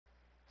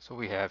So what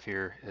we have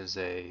here is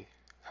a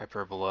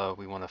hyperbola.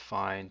 We want to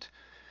find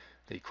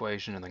the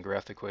equation and then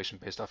graph the equation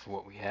based off of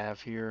what we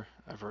have here.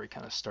 I've already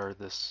kind of started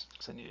this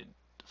because I needed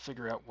to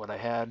figure out what I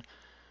had.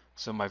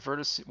 So my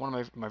vertice, one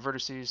of my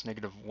vertices,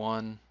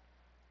 -1,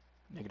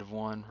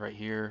 -1 right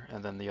here,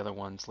 and then the other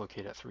one's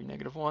located at 3,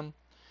 -1,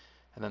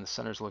 and then the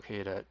center is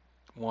located at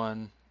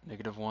 1,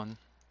 -1.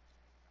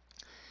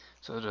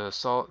 So to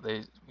solve,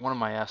 one of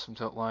my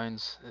asymptote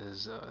lines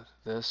is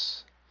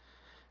this.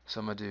 So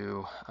I'm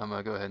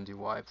gonna go ahead and do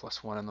y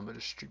plus 1, and I'm gonna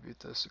distribute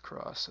this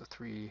across. So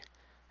 3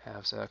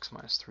 halves x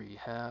minus 3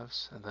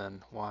 halves, and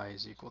then y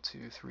is equal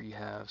to 3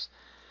 halves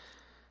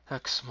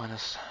x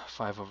minus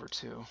 5 over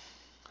 2.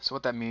 So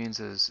what that means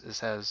is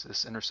this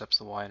intercepts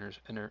the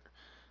y-axis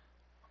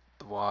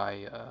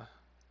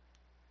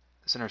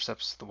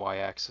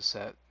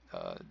at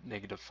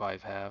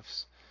 -5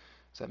 halves.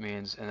 So that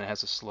means, and it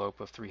has a slope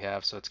of 3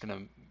 halves, so it's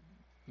gonna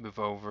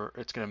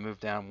move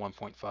down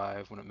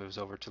 1.5 when it moves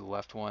over to the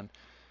left one.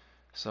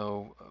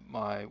 So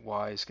my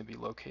y is going to be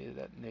located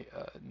at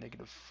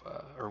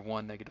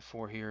 1,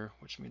 -4 here,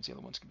 which means the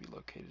other one's going to be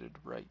located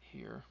right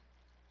here.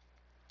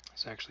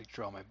 So I actually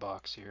draw my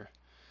box here.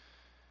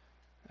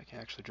 I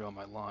can actually draw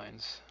my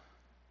lines.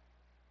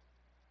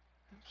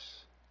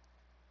 Oops.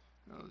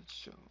 Let's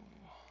show.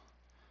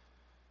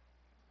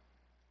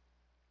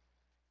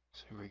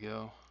 So here we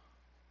go.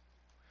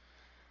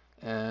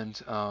 And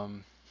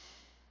so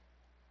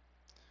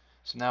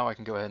now I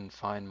can go ahead and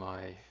find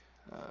my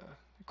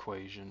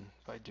equation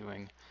by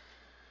doing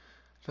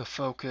the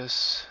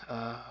focus.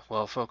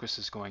 Well, focus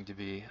is going to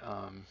be,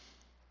 I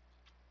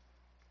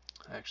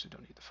actually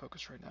don't need the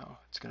focus right now.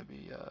 It's going to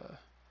be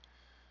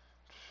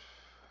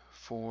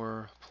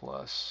 4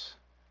 plus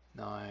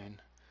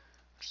 9,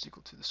 which is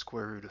equal to the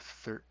square root of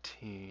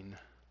 13.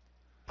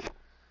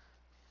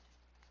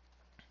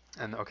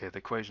 And okay, the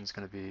equation is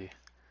going to be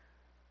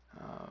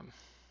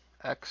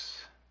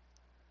x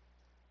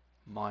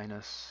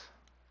minus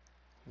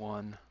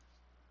 1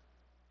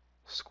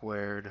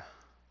 squared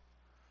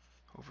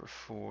over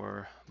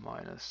 4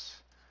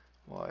 minus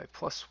y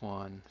plus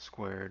 1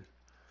 squared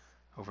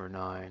over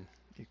 9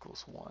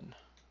 equals 1.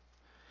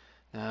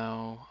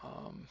 Now,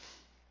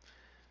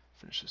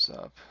 finish this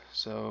up.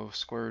 So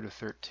square root of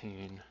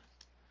 13,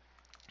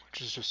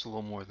 which is just a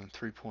little more than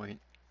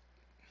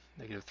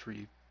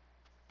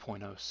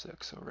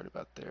 -3.06, so right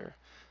about there.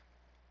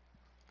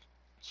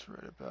 It's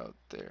right about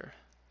there.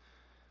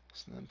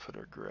 So then put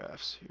our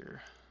graphs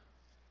here.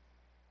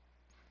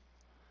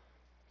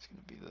 It's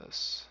going to be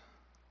this.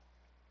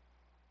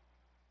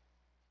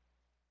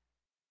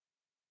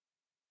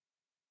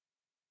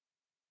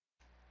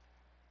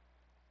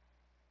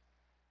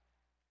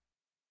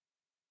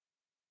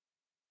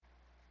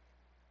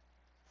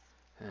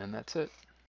 And that's it.